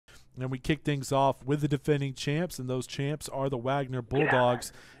And we kick things off with the defending champs, and those champs are the Wagoner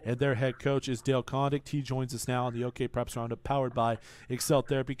Bulldogs, and their head coach is Dale Condict. He joins us now on the OK Preps Roundup, powered by Excel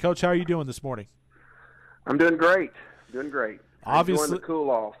Therapy. Coach, how are you doing this morning? I'm doing great. Obviously, enjoying the cool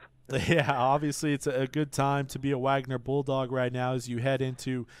off. Yeah, obviously it's a good time to be a Wagoner Bulldog right now as you head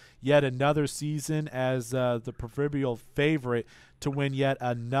into yet another season as the proverbial favorite to win yet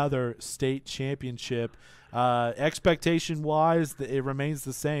another state championship. Expectation-wise, it remains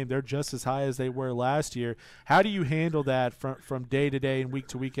the same. They're just as high as they were last year. How do you handle that from day to day and week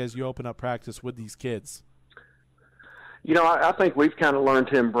to week as you open up practice with these kids? You know, I think we've kind of learned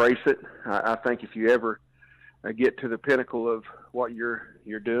to embrace it. I think if you ever get to the pinnacle of what you're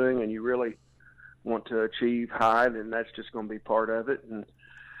doing and you really want to achieve high, then that's just going to be part of it. And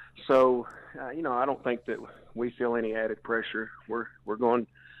so, you know, I don't think that we feel any added pressure. We're going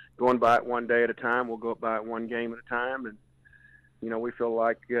by it one day at a time. We'll go by it one game at a time. And, you know, we feel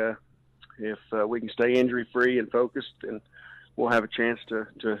like if we can stay injury-free and focused, and we'll have a chance to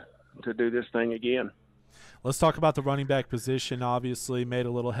do this thing again. Let's talk about the running back position. Obviously made a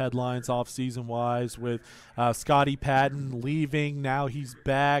little headlines off-season-wise with Scotty Patton leaving. Now he's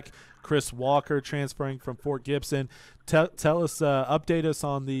back. Chris Walker transferring from Fort Gibson. Tell us, update us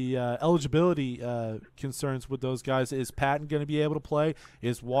on the eligibility concerns with those guys. Is Patton going to be able to play?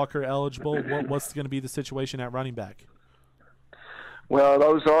 Is Walker eligible? What's going to be the situation at running back? Well,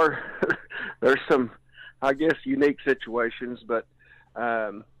 there's some, I guess, unique situations, but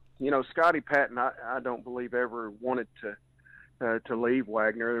you know, Scotty Patton, I don't believe ever wanted to leave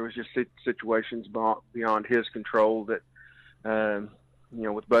Wagoner. There was just situations beyond his control that, you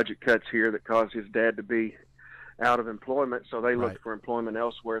know, with budget cuts here that caused his dad to be out of employment. So they looked for employment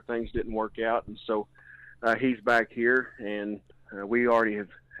elsewhere. Things didn't work out. And so he's back here, and we already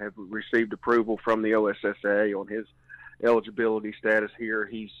have received approval from the OSSA on his eligibility status here.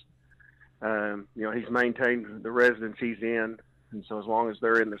 He's, you know, he's maintained the residence he's in. And so as long as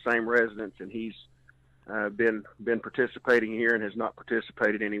they're in the same residence, and he's been participating here and has not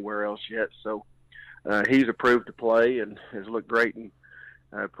participated anywhere else yet. So he's approved to play and has looked great in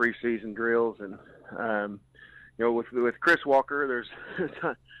preseason drills. And, you know, with Chris Walker, there's,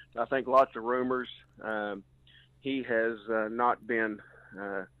 I think, lots of rumors. He has not been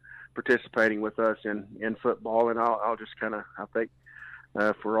participating with us in football. And I'll just kind of, I think,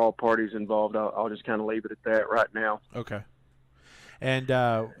 for all parties involved, I'll just kind of leave it at that right now. Okay. And,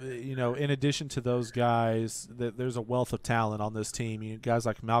 you know, in addition to those guys, there's a wealth of talent on this team. You know, guys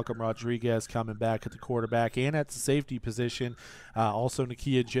like Malcolm Rodriguez coming back at the quarterback and at the safety position. Also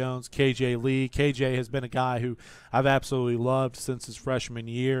Nakia Jones, KJ Lee. KJ has been a guy who I've absolutely loved since his freshman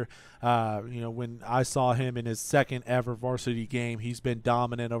year. You know, when I saw him in his second ever varsity game, he's been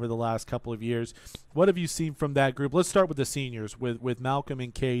dominant over the last couple of years. What have you seen from that group? Let's start with the seniors, with Malcolm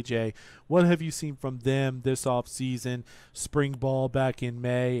and KJ. What have you seen from them this offseason, spring ball back in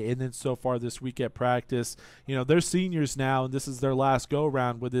May, and then so far this week at practice? You know, they're seniors now, and this is their last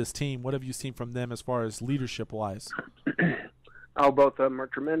go-round with this team. What have you seen from them as far as leadership-wise? Oh, both of them are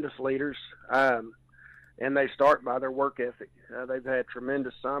tremendous leaders. And they start by their work ethic. They've had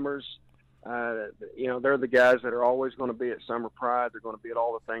tremendous summers. You know, they're the guys that are always going to be at Summer Pride. They're going to be at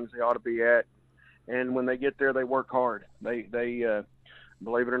all the things they ought to be at. And when they get there, they work hard. They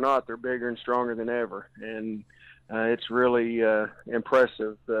believe it or not, they're bigger and stronger than ever. And it's really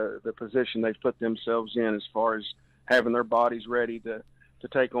impressive, the position they've put themselves in as far as having their bodies ready to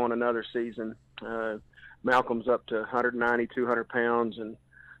take on another season. Malcolm's up to 190, 200 pounds, and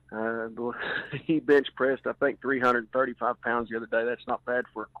he bench pressed, I think, 335 pounds the other day. That's not bad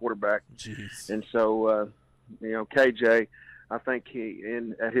for a quarterback. Jeez. And so, you know, KJ, I think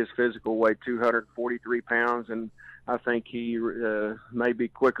at his physical weight, 243 pounds, and I think he may be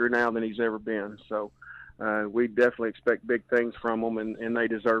quicker now than he's ever been. So we definitely expect big things from them, and they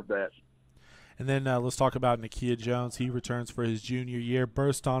deserve that. And then let's talk about Nakia Jones. He returns for his junior year,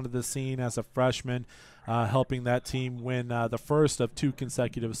 burst onto the scene as a freshman, helping that team win the first of 2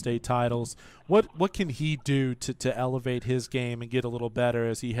 consecutive state titles. What can he do to elevate his game and get a little better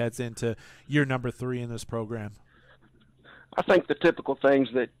as he heads into year number 3 in this program? I think the typical things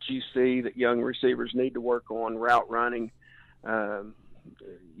that you see that young receivers need to work on: route running, you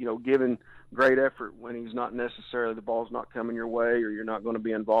know, giving great effort when he's not necessarily, the ball's not coming your way or you're not going to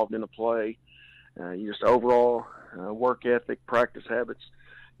be involved in a play. Just overall work ethic, practice habits,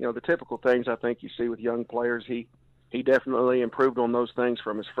 you know, the typical things I think you see with young players. He definitely improved on those things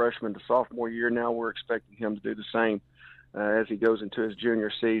from his freshman to sophomore year. Now we're expecting him to do the same as he goes into his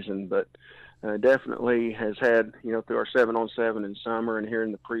junior season. But definitely has had, you know, through our 7-on-7 in summer and here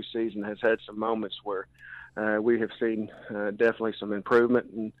in the preseason, has had some moments where we have seen definitely some improvement.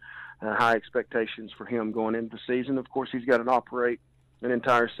 And high expectations for him going into the season. Of course, he's got to operate an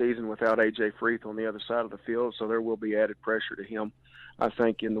entire season without A.J. Freeth on the other side of the field, so there will be added pressure to him, I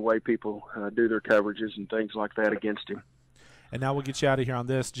think, in the way people do their coverages and things like that against him. And now we'll get you out of here on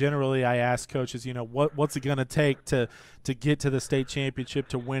this. Generally, I ask coaches, what's it going to take to get to the state championship,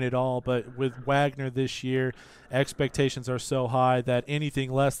 to win it all? But with Wagoner this year, expectations are so high that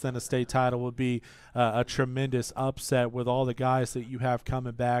anything less than a state title would be a tremendous upset with all the guys that you have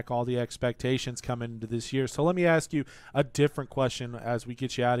coming back, all the expectations coming into this year. So let me ask you a different question as we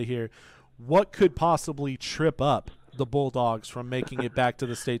get you out of here. What could possibly trip up the Bulldogs from making it back to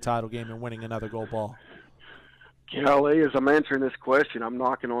the state title game and winning another gold ball? Golly, as I'm answering this question, I'm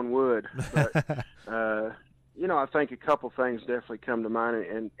knocking on wood. But, I think a couple things definitely come to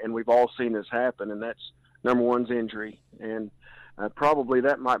mind, and we've all seen this happen, and that's number one's injury. And probably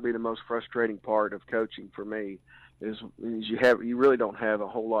that might be the most frustrating part of coaching for me is you really don't have a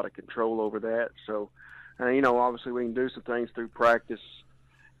whole lot of control over that. So, obviously we can do some things through practice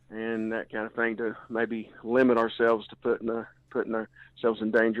and that kind of thing to maybe limit ourselves to putting ourselves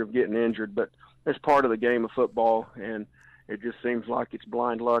in danger of getting injured. But it's part of the game of football, and it just seems like it's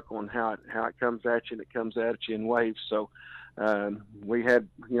blind luck on how it comes at you, and it comes at you in waves. So we had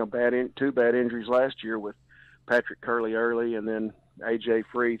two bad injuries last year with Patrick Curley early and then A.J.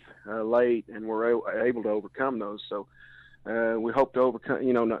 Freeth late, and we're able to overcome those. So we hope to overcome,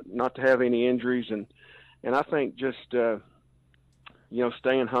 not to have any injuries, and I think just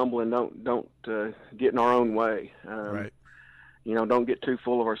staying humble and don't get in our own way. Right. Don't get too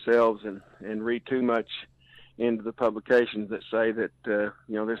full of ourselves and read too much into the publications that say that,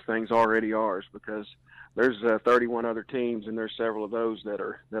 this thing's already ours, because there's 31 other teams, and there's several of those that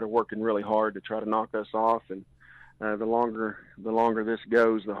are working really hard to try to knock us off. And the longer this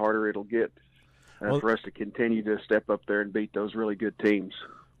goes, the harder it'll get for us to continue to step up there and beat those really good teams.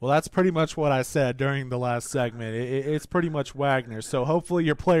 Well, that's pretty much what I said during the last segment. It's pretty much Wagoner. So hopefully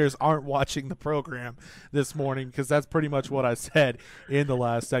your players aren't watching the program this morning, because that's pretty much what I said in the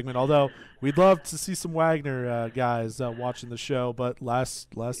last segment. Although we'd love to see some Wagoner guys watching the show, but last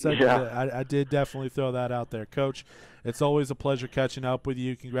segment, yeah. I did definitely throw that out there. Coach, it's always a pleasure catching up with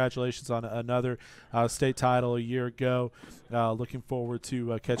you. Congratulations on another state title a year ago. Looking forward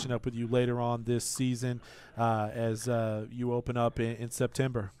to catching up with you later on this season as you open up in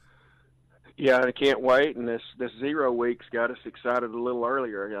September. Yeah, I can't wait, and this 0 week's got us excited a little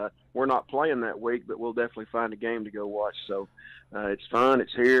earlier. We're not playing that week, but we'll definitely find a game to go watch. So it's fun,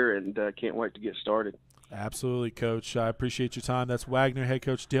 it's here, and can't wait to get started. Absolutely, Coach. I appreciate your time. That's Wagoner head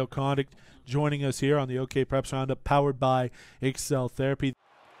coach Dale Condict joining us here on the OK Preps Roundup, powered by Excel Therapy.